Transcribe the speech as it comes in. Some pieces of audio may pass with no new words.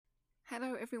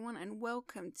Hello everyone and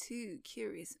welcome to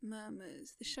Curious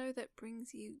Murmurs, the show that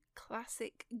brings you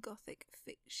classic gothic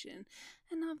fiction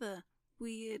and other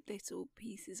weird little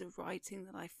pieces of writing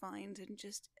that I find and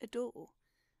just adore.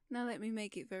 Now let me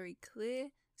make it very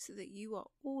clear so that you are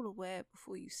all aware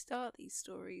before you start these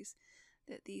stories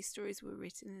that these stories were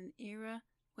written in an era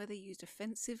where they used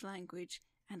offensive language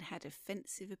and had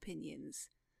offensive opinions.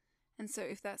 And so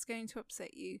if that's going to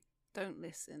upset you, don't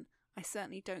listen. I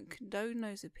certainly don't condone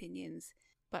those opinions,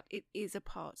 but it is a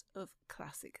part of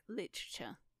classic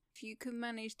literature. If you can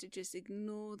manage to just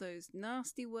ignore those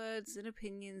nasty words and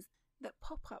opinions that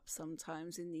pop up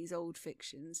sometimes in these old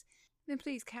fictions, then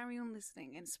please carry on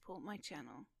listening and support my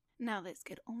channel. Now let's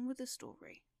get on with the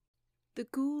story. The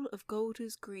Ghoul of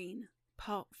Golders Green,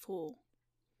 Part 4.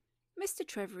 Mr.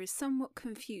 Trevor is somewhat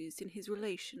confused in his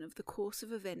relation of the course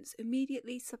of events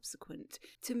immediately subsequent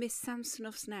to Miss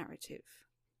Samsonoff's narrative.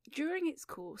 During its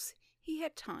course, he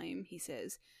had time, he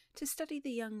says, to study the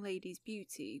young lady's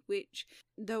beauty, which,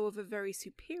 though of a very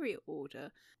superior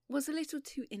order, was a little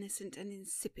too innocent and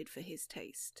insipid for his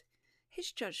taste.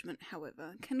 His judgment,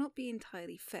 however, cannot be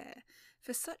entirely fair,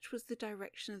 for such was the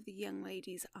direction of the young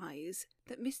lady's eyes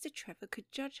that Mr. Trevor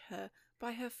could judge her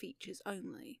by her features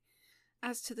only.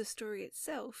 As to the story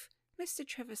itself, Mr.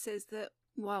 Trevor says that,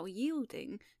 while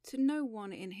yielding to no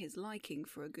one in his liking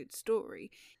for a good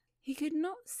story, he could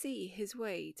not see his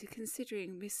way to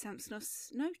considering Miss Samsonoff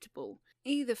notable,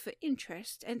 either for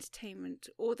interest, entertainment,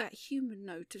 or that human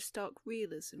note of stark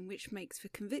realism which makes for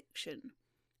conviction.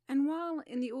 And while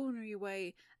in the ordinary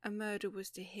way a murder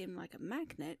was to him like a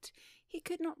magnet, he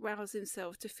could not rouse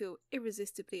himself to feel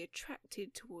irresistibly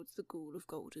attracted towards the Ghoul of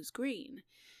Golders Green.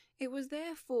 It was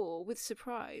therefore with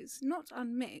surprise, not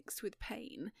unmixed with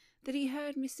pain, that he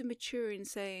heard Mr. Maturin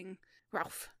saying,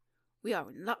 "Ralph, we are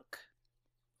in luck."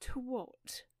 To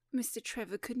what? Mr.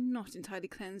 Trevor could not entirely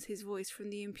cleanse his voice from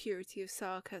the impurity of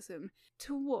sarcasm.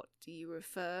 To what do you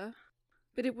refer?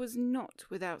 But it was not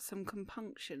without some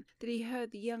compunction that he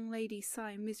heard the young lady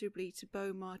sigh miserably to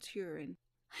Beau Maturin.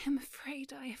 "I am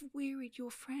afraid I have wearied your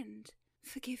friend.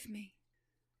 Forgive me."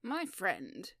 "My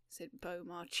friend," said Beau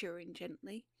Maturin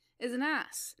gently, "is an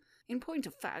ass. In point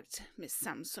of fact, Miss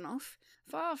Samsonoff,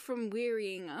 far from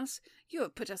wearying us, you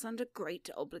have put us under great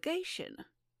obligation."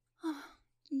 "Oh,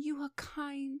 you are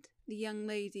kind." The young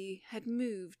lady had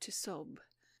moved to sob.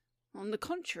 "On the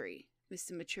contrary,"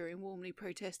 Mr. Maturin warmly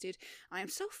protested, "I am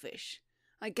selfish.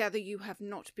 I gather you have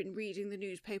not been reading the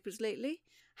newspapers lately.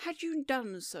 Had you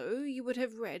done so, you would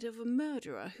have read of a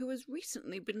murderer who has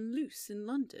recently been loose in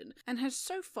London, and has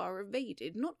so far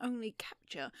evaded not only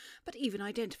capture, but even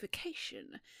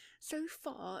identification. So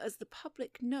far as the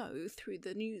public know through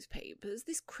the newspapers,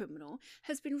 this criminal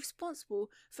has been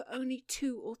responsible for only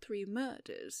 2 or 3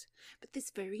 murders. But this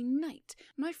very night,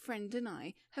 my friend and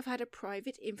I have had a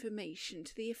private information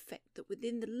to the effect that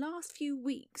within the last few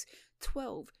weeks,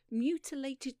 12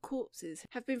 mutilated corpses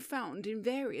have been found in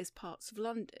various parts of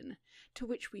London, to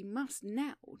which we must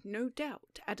now, no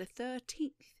doubt, add a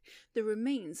 13th, the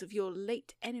remains of your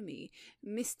late enemy,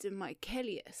 Mr.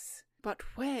 Michaelius.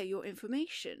 But where your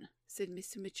information," said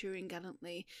Mr. Maturin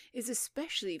gallantly, "is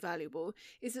especially valuable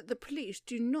is that the police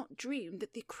do not dream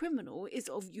that the criminal is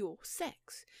of your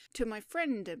sex. To my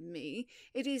friend and me,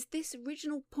 it is this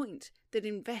original point that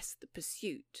invests the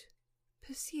pursuit."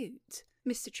 "Pursuit?"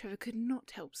 Mr. Trevor could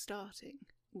not help starting.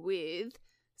 "With,"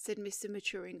 said Mr.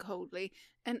 Maturin coldly,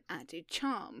 "an added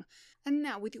charm. And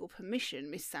now, with your permission,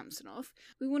 Miss Samsonoff,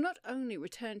 we will not only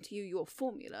return to you your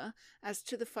formula, as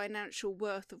to the financial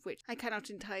worth of which I cannot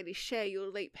entirely share your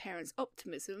late parent's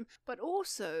optimism, but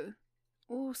also,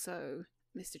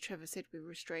 Mr. Trevor said with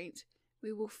restraint,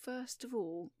 "we will first of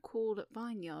all call at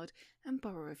Vineyard and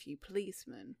borrow a few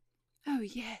policemen." "Oh,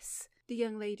 yes," the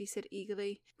young lady said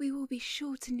eagerly. "We will be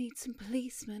sure to need some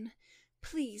policemen.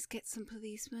 Please get some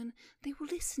policemen. They will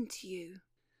listen to you."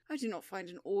 "I do not find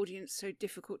an audience so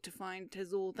difficult to find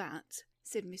as all that,"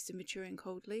 said Mr. Maturin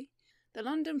coldly. "The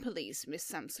London police, Miss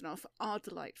Samsonoff, are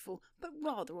delightful, but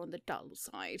rather on the dull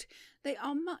side. They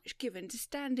are much given to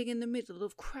standing in the middle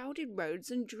of crowded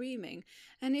roads and dreaming,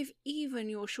 and if even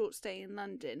your short stay in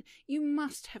London, you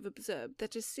must have observed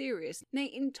that a serious,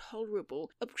 nay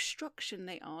intolerable, obstruction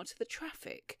they are to the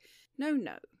traffic.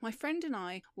 No, my friend and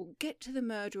I will get to the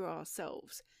murderer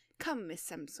ourselves. Come, Miss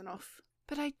Samsonoff."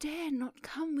 "But I dare not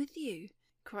come with you,"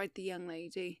 cried the young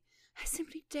lady. "I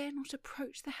simply dare not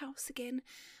approach the house again.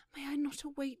 May I not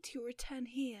await your return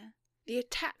here?" The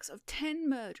attacks of 10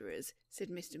 murderers, said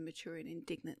Mr. Maturin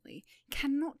indignantly,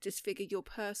 cannot disfigure your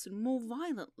person more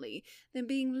violently than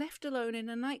being left alone in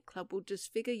a nightclub will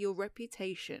disfigure your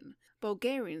reputation.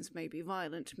 Bulgarians may be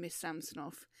violent, Miss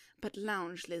Samsonov, but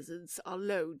lounge lizards are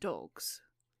low dogs.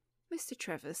 Mr.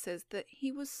 Trevor says that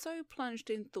he was so plunged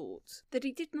in thought that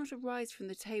he did not arise from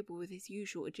the table with his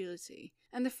usual agility,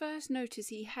 and the first notice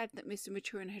he had that Mr.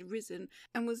 Maturin had risen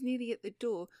and was nearly at the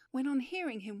door, when on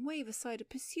hearing him wave aside a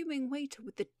pursuing waiter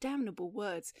with the damnable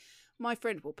words, "My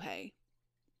friend will pay."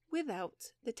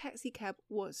 Without, the taxicab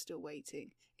was still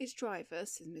waiting. Its driver,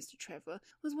 says Mr. Trevor,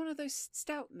 was one of those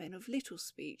stout men of little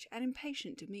speech and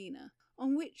impatient demeanour,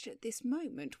 on which at this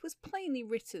moment was plainly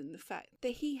written the fact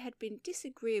that he had been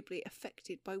disagreeably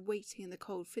affected by waiting in the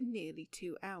cold for nearly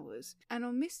 2 hours, and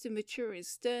on Mr. Maturin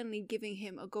sternly giving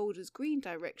him a Golders Green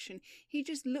direction, he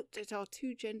just looked at our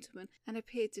two gentlemen and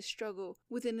appeared to struggle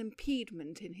with an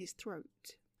impediment in his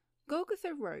throat.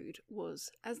 Golgotha Road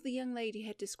was, as the young lady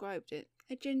had described it,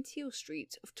 a genteel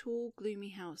street of tall, gloomy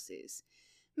houses.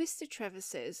 Mr. Trevor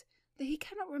says that he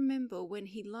cannot remember when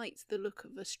he liked the look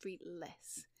of a street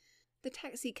less. The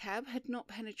taxicab had not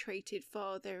penetrated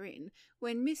far therein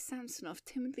when Miss Samsonov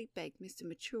timidly begged Mr.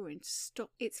 Maturin to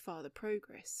stop its farther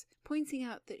progress, pointing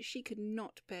out that she could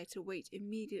not bear to wait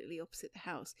immediately opposite the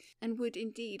house, and would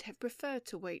indeed have preferred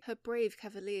to wait her brave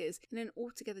cavaliers in an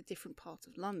altogether different part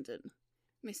of London.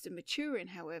 Mr. Maturin,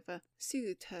 however,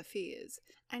 soothed her fears,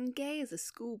 and, gay as a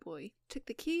schoolboy, took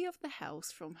the key of the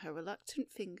house from her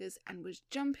reluctant fingers and was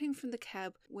jumping from the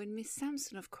cab when Miss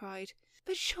Samsonov cried,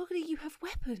 "But surely you have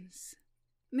weapons!"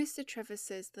 Mr. Trevor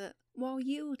says that, while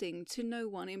yielding to no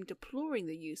one in deploring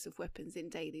the use of weapons in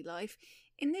daily life,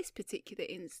 in this particular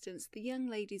instance the young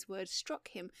lady's words struck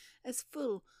him as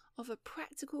full of a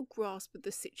practical grasp of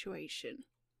the situation.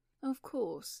 "Of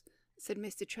course," said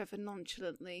Mr. Trevor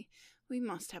nonchalantly, "we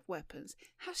must have weapons.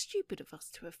 How stupid of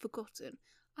us to have forgotten.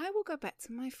 I will go back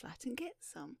to my flat and get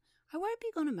some. I won't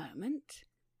be gone a moment."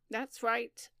 "That's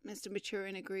right," Mr.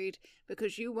 Maturin agreed,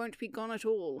 "because you won't be gone at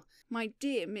all. My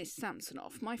dear Miss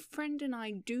Samsonov, my friend and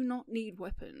I do not need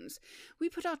weapons. We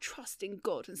put our trust in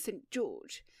God and St.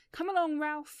 George. Come along,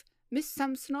 Ralph. Miss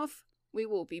Samsonov, we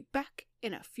will be back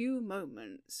in a few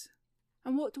moments."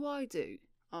 "And what do I do?"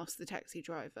 asked the taxi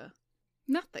driver.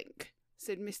 "Nothing,"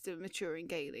 said Mr. Maturin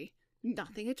gaily.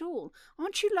 "Nothing at all.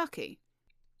 Aren't you lucky?"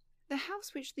 The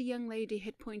house which the young lady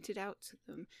had pointed out to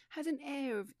them had an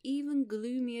air of even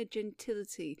gloomier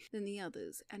gentility than the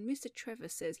others, and Mr. Trevor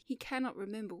says he cannot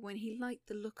remember when he liked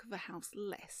the look of a house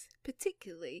less,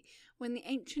 particularly when the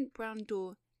ancient brown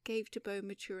door gave to Beau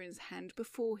Maturin's hand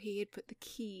before he had put the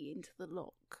key into the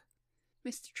lock.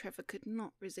 Mr. Trevor could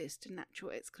not resist a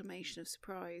natural exclamation of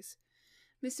surprise.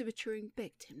 Mr. Maturin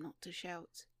begged him not to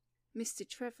shout. Mr.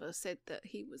 Trevor said that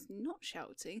he was not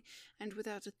shouting, and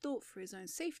without a thought for his own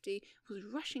safety, was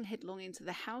rushing headlong into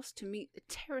the house to meet the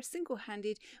terror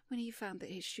single-handed when he found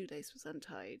that his shoelace was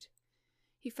untied.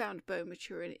 He found Beau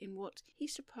Maturin in what he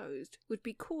supposed would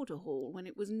be called a hall when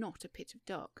it was not a pit of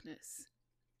darkness.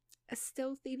 A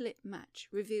stealthy lit match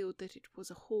revealed that it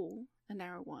was a hall, a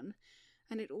narrow one,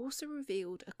 and it also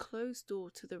revealed a closed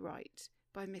door to the right,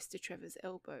 by Mr. Trevor's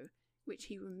elbow, which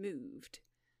he removed.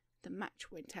 The match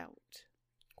went out.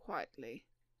 "Quietly,"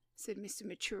 said Mr.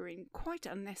 Maturin, quite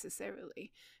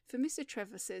unnecessarily, for Mr.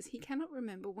 Trevor says he cannot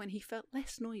remember when he felt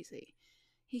less noisy.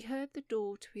 He heard the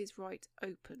door to his right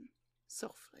open,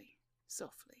 softly,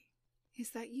 softly. "Is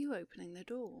that you opening the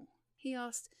door?" he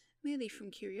asked, merely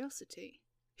from curiosity.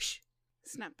 "Shh!"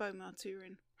 snapped Beau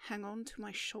Maturin. "Hang on to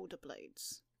my shoulder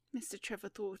blades." Mr. Trevor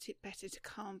thought it better to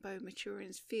calm Beau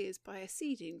Maturin's fears by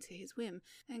acceding to his whim,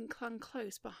 and clung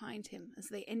close behind him as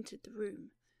they entered the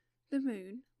room. The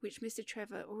moon, which Mr.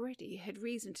 Trevor already had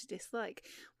reason to dislike,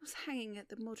 was hanging at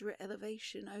the moderate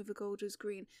elevation over Golders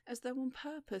Green, as though on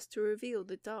purpose to reveal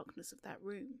the darkness of that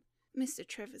room. Mr.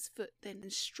 Trevor's foot then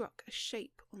struck a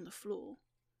shape on the floor.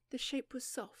 The shape was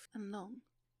soft and long.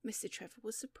 Mr. Trevor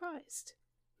was surprised.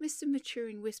 Mr.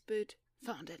 Maturin whispered,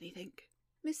 "Found anything?"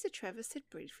 Mr. Trevor said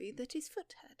briefly that his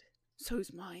foot had.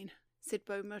 "So's mine," said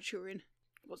Beau Maturin.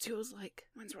 "What's yours like?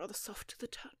 Mine's rather soft to the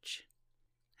touch."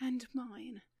 "And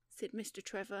mine," said Mr.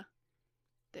 Trevor.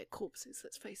 "They're corpses,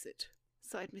 let's face it,"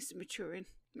 sighed Mr. Maturin,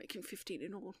 "making 15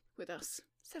 in all, with us.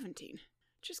 17.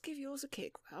 Just give yours a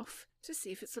kick, Ralph, to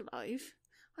see if it's alive.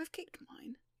 I've kicked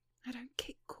mine." "I don't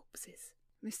kick corpses,"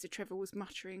 Mr. Trevor was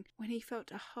muttering, when he felt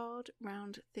a hard,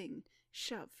 round thing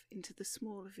shove into the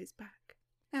small of his back.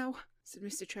 "Ow," said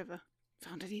Mr. Trevor.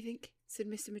 "Found anything?" said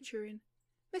Mr. Maturin.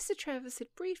 Mr. Trevor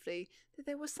said briefly that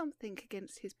there was something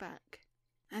against his back.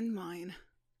 "And mine,"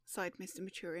 sighed Mr.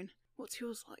 Maturin. "What's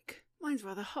yours like? Mine's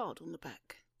rather hard on the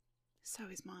back." "So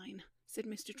is mine," said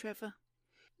Mr. Trevor.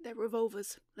 "They're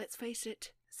revolvers, let's face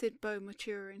it," said Beau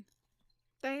Maturin.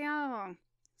 "They are,"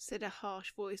 said a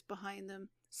harsh voice behind them,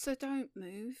 "so don't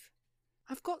move."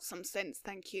 "I've got some sense,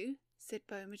 thank you," said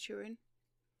Beau Maturin.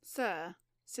 "Sir,"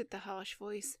 said the harsh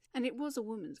voice, and it was a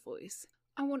woman's voice,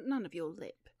 "I want none of your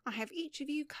lip. I have each of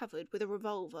you covered with a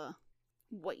revolver."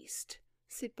 "Waste,"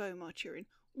 said Beau Maturin.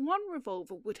 "One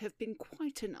revolver would have been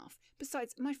quite enough.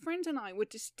 Besides, my friend and I were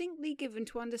distinctly given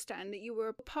to understand that you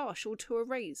were partial to a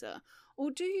razor.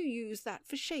 Or do you use that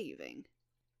for shaving?"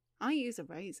 "I use a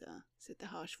razor," said the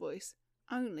harsh voice,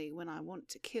 "only when I want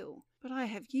to kill. But I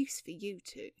have use for you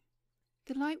two."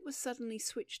 The light was suddenly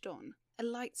switched on, a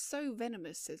light so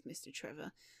venomous, says Mr.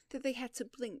 Trevor, that they had to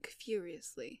blink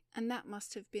furiously, and that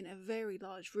must have been a very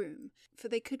large room, for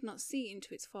they could not see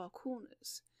into its far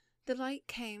corners. The light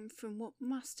came from what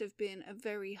must have been a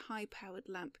very high-powered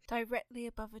lamp directly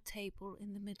above a table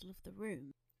in the middle of the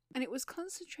room, and it was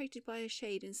concentrated by a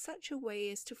shade in such a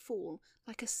way as to fall,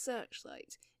 like a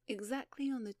searchlight, exactly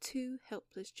on the two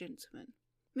helpless gentlemen.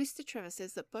 Mr. Trevor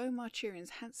says that Beau Maturin's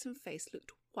handsome face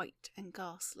looked white and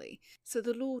ghastly, so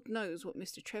the Lord knows what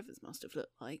Mr. Trevor's must have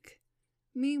looked like.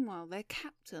 Meanwhile, their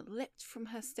captor leapt from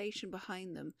her station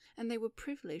behind them, and they were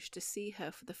privileged to see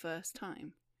her for the first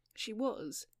time. She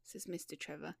was, says Mr.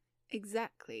 Trevor,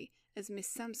 exactly as Miss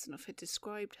Samsonov had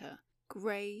described her,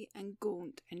 grey and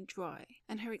gaunt and dry,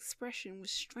 and her expression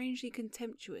was strangely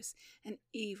contemptuous and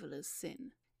evil as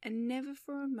sin. And never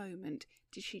for a moment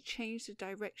did she change the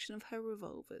direction of her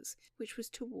revolvers, which was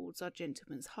towards our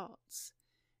gentlemen's hearts.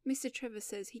 Mr. Trevor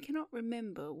says he cannot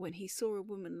remember when he saw a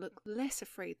woman look less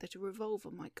afraid that a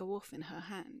revolver might go off in her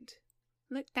hand.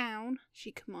 "Look down,"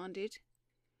 she commanded.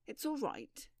 "It's all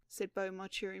right," said Beau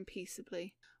Maturin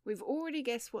peaceably. "We've already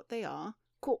guessed what they are.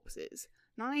 Corpses.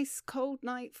 Nice cold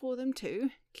night for them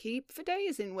too. Keep for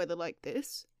days in weather like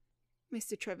this."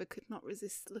 Mr. Trevor could not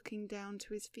resist looking down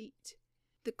to his feet.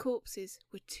 The corpses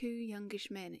were two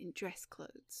youngish men in dress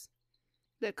clothes.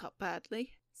 "They're cut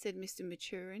badly," said Mr.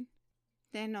 Maturin.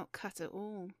 "They're not cut at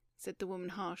all," said the woman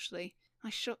harshly.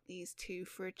 "I shot these two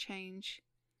for a change."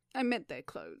 "I meant their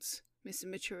clothes," Mr.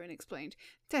 Maturin explained.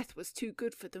 "Death was too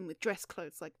good for them with dress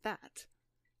clothes like that."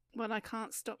 "Well, I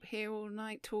can't stop here all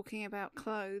night talking about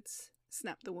clothes,"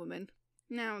 snapped the woman.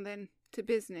 "Now then, to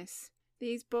business.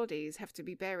 These bodies have to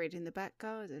be buried in the back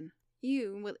garden.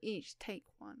 You will each take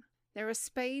one. There are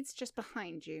spades just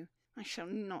behind you. I shall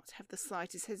not have the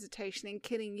slightest hesitation in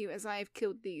killing you as I have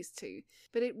killed these two,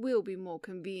 but it will be more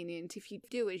convenient if you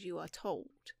do as you are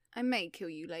told. I may kill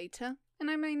you later, and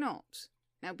I may not.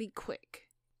 Now be quick."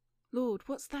 "Lord,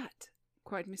 what's that?"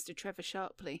 cried Mr. Trevor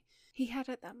sharply. He had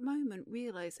at that moment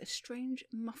realised a strange,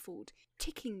 muffled,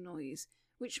 ticking noise,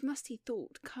 which must, he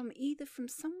thought, come either from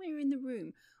somewhere in the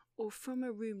room or from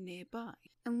a room nearby.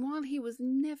 And while he was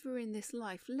never in this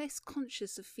life less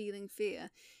conscious of feeling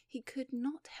fear, he could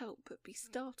not help but be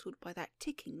startled by that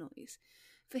ticking noise,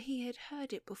 for he had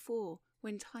heard it before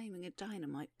when timing a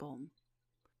dynamite bomb.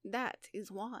 "That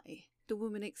is why," the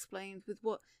woman explained with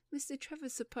what Mr. Trevor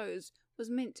supposed was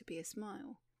meant to be a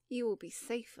smile. "You will be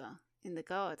safer in the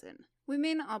garden.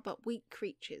 Women are but weak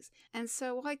creatures, and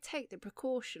so I take the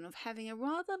precaution of having a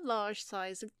rather large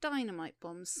size of dynamite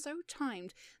bombs so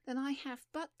timed that I have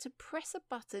but to press a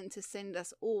button to send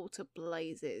us all to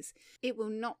blazes. It will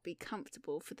not be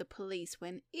comfortable for the police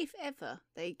when, if ever,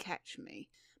 they catch me.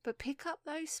 But pick up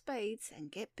those spades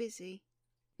and get busy."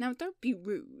 "Now don't be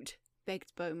rude,"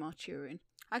 begged Beau Maturin.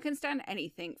 "I can stand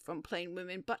anything from plain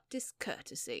women but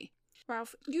discourtesy.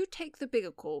 Ralph, you take the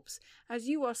bigger corpse, as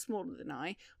you are smaller than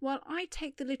I, while I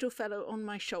take the little fellow on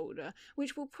my shoulder,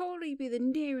 which will probably be the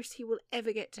nearest he will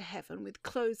ever get to heaven with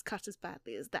clothes cut as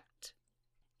badly as that."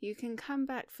 "You can come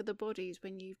back for the bodies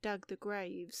when you've dug the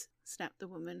graves," snapped the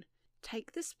woman.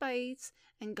 "Take the spades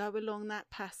and go along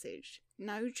that passage.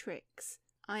 No tricks.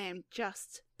 I am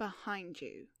just behind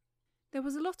you." There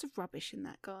was a lot of rubbish in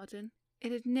that garden.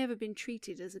 It had never been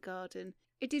treated as a garden.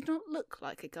 It did not look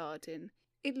like a garden.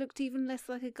 It looked even less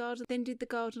like a garden than did the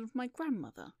garden of my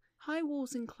grandmother. High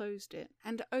walls enclosed it,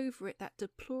 and over it that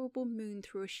deplorable moon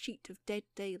threw a sheet of dead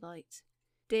daylight.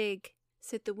 "Dig,"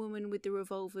 said the woman with the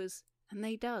revolvers, and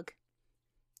they dug.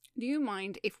 "Do you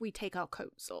mind if we take our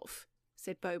coats off?"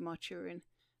 said Beau Maturin.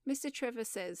 Mr. Trevor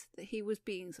says that he was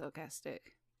being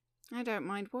sarcastic. "I don't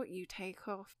mind what you take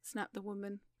off," snapped the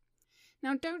woman.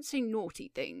 "Now don't say naughty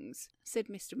things," said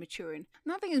Mr. Maturin.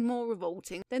 "Nothing is more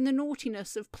revolting than the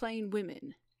naughtiness of plain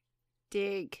women."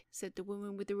 "Dig," said the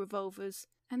woman with the revolvers,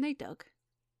 and they dug.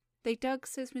 They dug,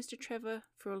 says Mr. Trevor,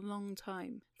 for a long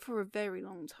time, for a very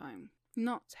long time.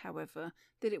 Not, however,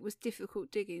 that it was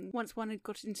difficult digging once one had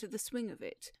got into the swing of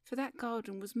it, for that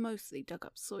garden was mostly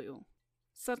dug-up soil.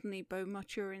 Suddenly Beau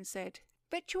Maturin said,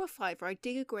 "Bet you a fiver I'd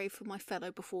dig a grave for my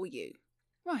fellow before you."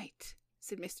 "Right,"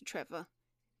 said Mr. Trevor.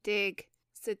 "Dig,"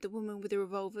 said the woman with the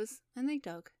revolvers, and they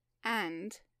dug.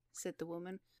 "And," said the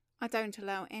woman, "I don't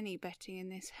allow any betting in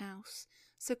this house,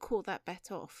 so call that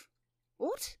bet off."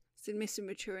 "What?" said Mr.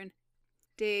 Maturin.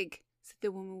 "Dig," said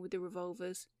the woman with the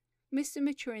revolvers. Mr.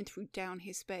 Maturin threw down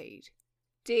his spade.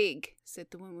 "Dig," said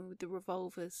the woman with the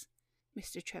revolvers.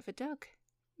 Mr. Trevor dug.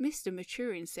 Mr.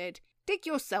 Maturin said, "Dig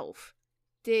yourself."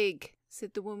 "Dig,"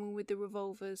 said the woman with the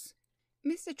revolvers.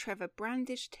 Mr. Trevor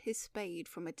brandished his spade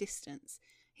from a distance.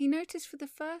 He noticed for the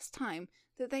first time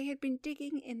that they had been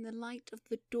digging in the light of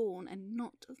the dawn and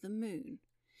not of the moon.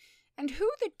 "And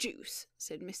who the deuce,"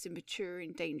 said Mr.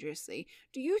 Maturin dangerously,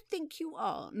 "do you think you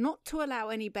are, not to allow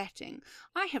any betting?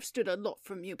 I have stood a lot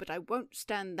from you, but I won't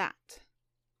stand that."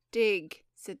 "Dig,"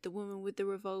 said the woman with the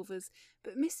revolvers,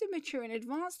 but Mr. Maturin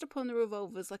advanced upon the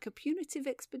revolvers like a punitive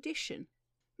expedition.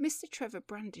 Mr. Trevor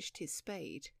brandished his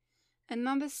spade.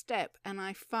 "Another step and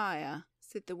I fire,"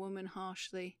 said the woman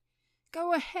harshly.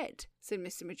 "Go ahead," said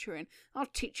Mr. Maturin. "I'll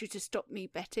teach you to stop me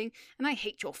betting, and I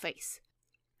hate your face."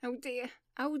 "Oh dear,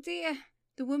 oh dear,"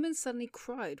 the woman suddenly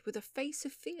cried with a face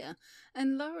of fear,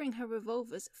 and lowering her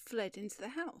revolvers, fled into the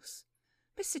house.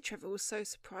 Mr. Trevor was so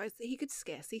surprised that he could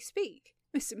scarcely speak.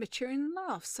 Mr. Maturin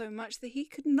laughed so much that he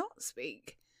could not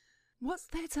speak. "What's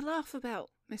there to laugh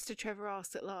about?" Mr. Trevor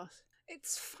asked at last.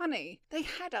 "It's funny. They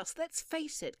had us, let's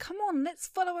face it. Come on, let's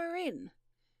follow her in."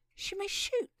 "She may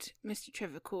shoot," Mr.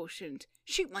 Trevor cautioned.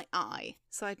 "Shoot my eye,"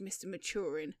 sighed Mr.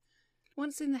 Maturin.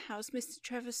 Once in the house, Mr.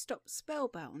 Trevor stopped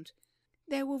spellbound.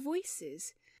 There were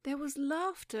voices. There was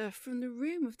laughter from the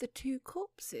room of the two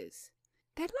corpses.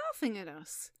 "They're laughing at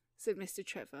us," said Mr.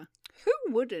 Trevor. "Who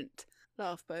wouldn't?"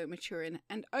 laughed Beau Maturin,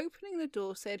 and opening the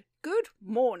door said, "Good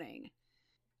morning."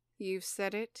 "You've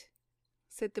said it,"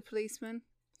 said the policeman.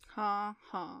 "Ha,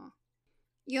 ha."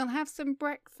 "You'll have some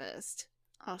breakfast?"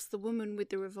 asked the woman with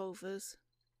the revolvers.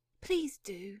 "Please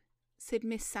do," said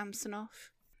Miss Samsonoff.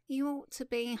 "You ought to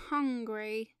be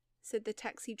hungry," said the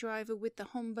taxi driver with the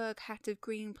Homburg hat of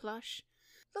green plush.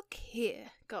 "Look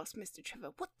here," gasped Mr.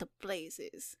 Trevor, "what the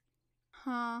blazes?"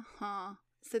 "Ha, ha,"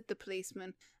 said the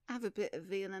policeman. "Have a bit of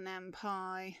veal and ham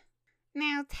pie."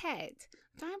 "Now, Ted,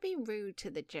 don't be rude to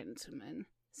the gentleman,"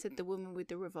 said the woman with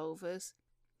the revolvers.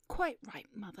 "Quite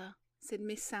right, Mother," said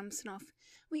Miss Samsonoff.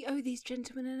 "We owe these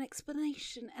gentlemen an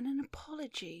explanation and an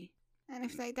apology." "And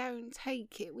if they don't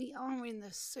take it, we are in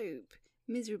the soup,"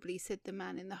 miserably said the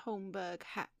man in the Homburg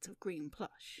hat of green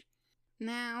plush.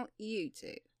 "Now, you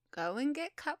two, go and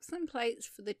get cups and plates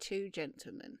for the two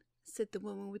gentlemen," said the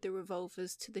woman with the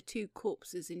revolvers to the two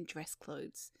corpses in dress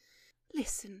clothes.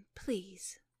 "Listen,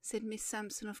 please," said Miss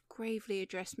Samsonoff, gravely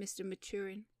addressed Mr.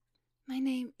 Maturin. "My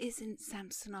name isn't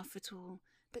Samsonoff at all,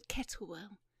 but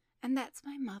Kettlewell, and that's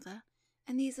my mother,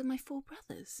 and these are my 4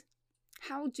 brothers."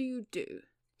 "How do you do?"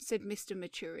 said Mr.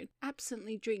 Maturin,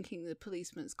 absently drinking the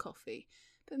policeman's coffee,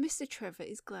 but Mr. Trevor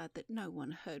is glad that no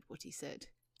one heard what he said.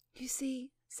 "You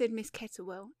see," said Miss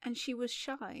Kettlewell, and she was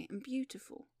shy and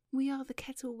beautiful, "we are the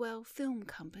Kettlewell Film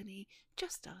Company,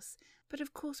 just us, but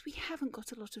of course we haven't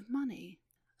got a lot of money."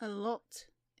 "A lot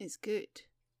is good,"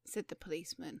 said the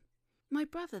policeman. "My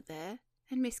brother there,"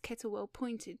 and Miss Kettlewell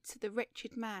pointed to the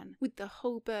wretched man with the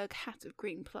Holberg hat of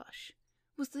green plush,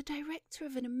 "was the director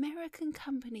of an American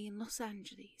company in Los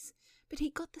Angeles, but he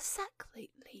got the sack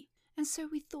lately, and so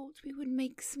we thought we would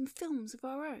make some films of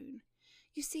our own.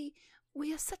 You see,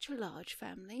 we are such a large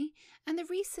family, and the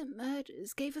recent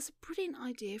murders gave us a brilliant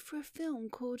idea for a film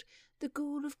called The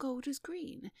Ghoul of Golders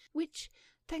Green, which,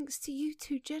 thanks to you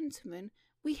two gentlemen,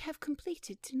 we have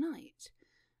completed tonight.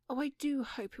 Oh, I do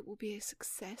hope it will be a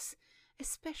success,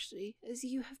 especially as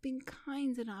you have been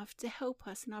kind enough to help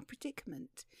us in our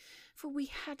predicament, for we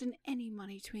hadn't any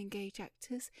money to engage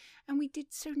actors, and we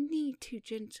did so need 2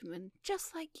 gentlemen,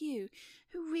 just like you,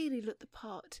 who really looked the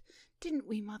part, didn't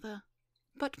we, Mother?"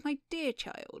 "But, my dear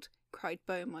child," cried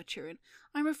Beau Maturin,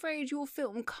 "I'm afraid your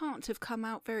film can't have come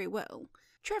out very well.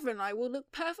 Trevor and I will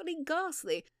look perfectly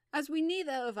ghastly, as we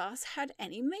neither of us had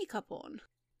any makeup on."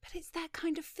 "But it's that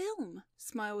kind of film,"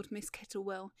 smiled Miss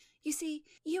Kettlewell. "You see,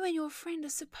 you and your friend are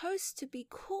supposed to be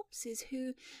corpses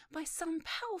who, by some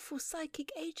powerful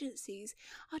psychic agencies,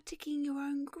 are digging your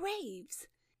own graves.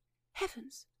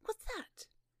 Heavens, what's that?"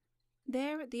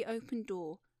 There at the open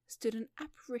door stood an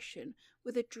apparition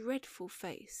with a dreadful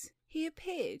face. "He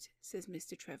appeared," says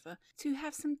Mr. Trevor, "to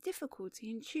have some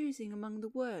difficulty in choosing among the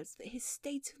words that his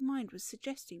state of mind was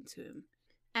suggesting to him."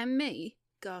 "And me?"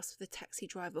 gasped the taxi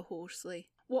driver hoarsely.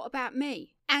 What about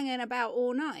me? Hanging about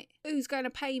all night? Who's going to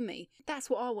pay me? That's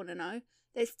what I want to know.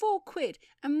 There's £4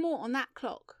 and more on that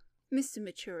clock. Mr.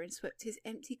 Maturin swept his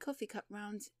empty coffee cup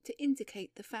round to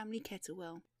indicate the family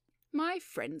kettlewell. My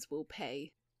friends will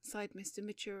pay, sighed Mr.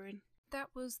 Maturin. That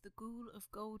was The Ghoul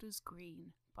of Golders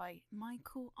Green by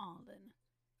Michael Arlen.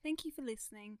 Thank you for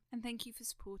listening, and thank you for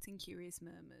supporting Curious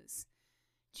Murmurs.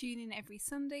 Tune in every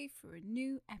Sunday for a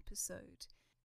new episode.